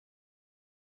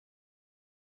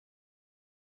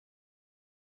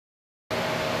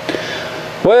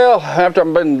Well, after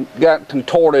I've got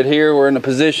contorted here, we're in a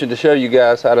position to show you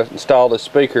guys how to install this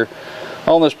speaker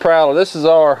on this Prowler. This is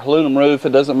our aluminum roof.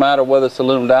 It doesn't matter whether it's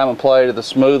aluminum diamond plate or the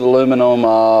smooth aluminum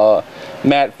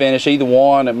matte finish, either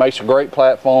one. It makes a great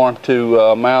platform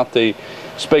to mount the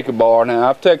speaker bar. Now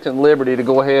I've taken the liberty to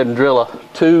go ahead and drill a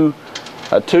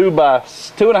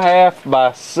 2.5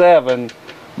 by 7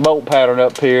 bolt pattern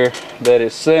up here that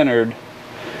is centered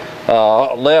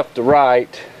left to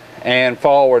right and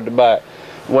forward to back.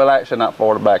 Well, actually not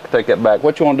forward to back, take that back.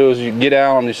 What you want to do is you get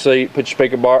down on your seat, put your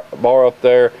speaker bar up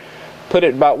there, put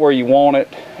it about where you want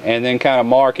it, and then kind of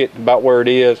mark it about where it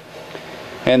is,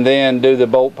 and then do the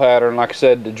bolt pattern, like I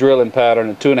said, the drilling pattern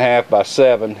at 2.5 by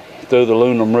 7 through the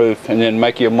aluminum roof, and then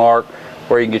make you a mark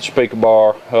where you can get your speaker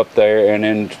bar up there, and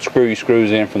then screw your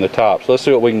screws in from the top. So let's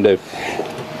see what we can do.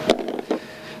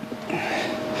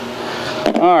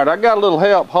 Alright, I got a little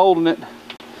help holding it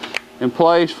in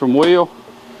place from Will.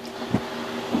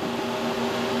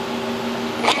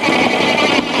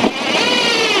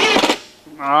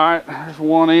 Alright, there's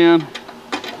one end.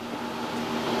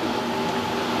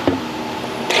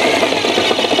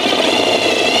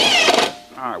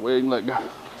 Alright, we can let go.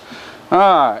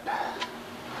 Alright,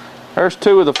 there's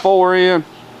 2 of the 4 in.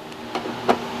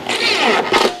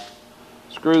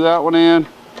 Screw that one in.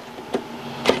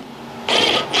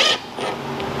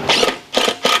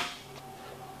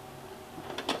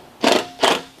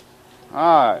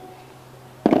 Alright,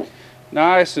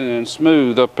 nice and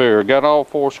smooth up here. Got all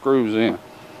 4 screws in.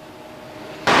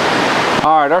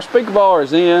 Alright, our speaker bar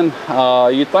is in.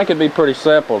 You'd think it'd be pretty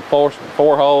simple. 4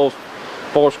 holes,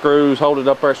 4 screws, hold it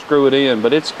up there, screw it in.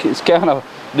 But it's kind of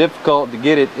difficult to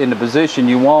get it in the position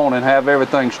you want and have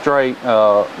everything straight,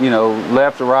 you know,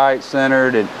 left to right,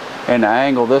 centered, and the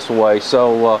angle this way.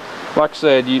 So, like I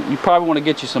said, you probably want to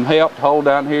get you some help to hold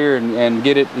down here and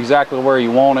get it exactly where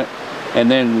you want it, and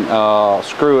then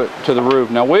screw it to the roof.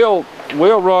 Now we'll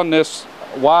run this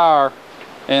wire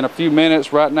in a few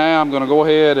minutes. Right now I'm going to go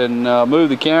ahead and move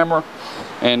the camera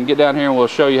and get down here, and we'll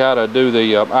show you how to do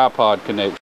the iPod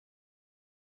connect.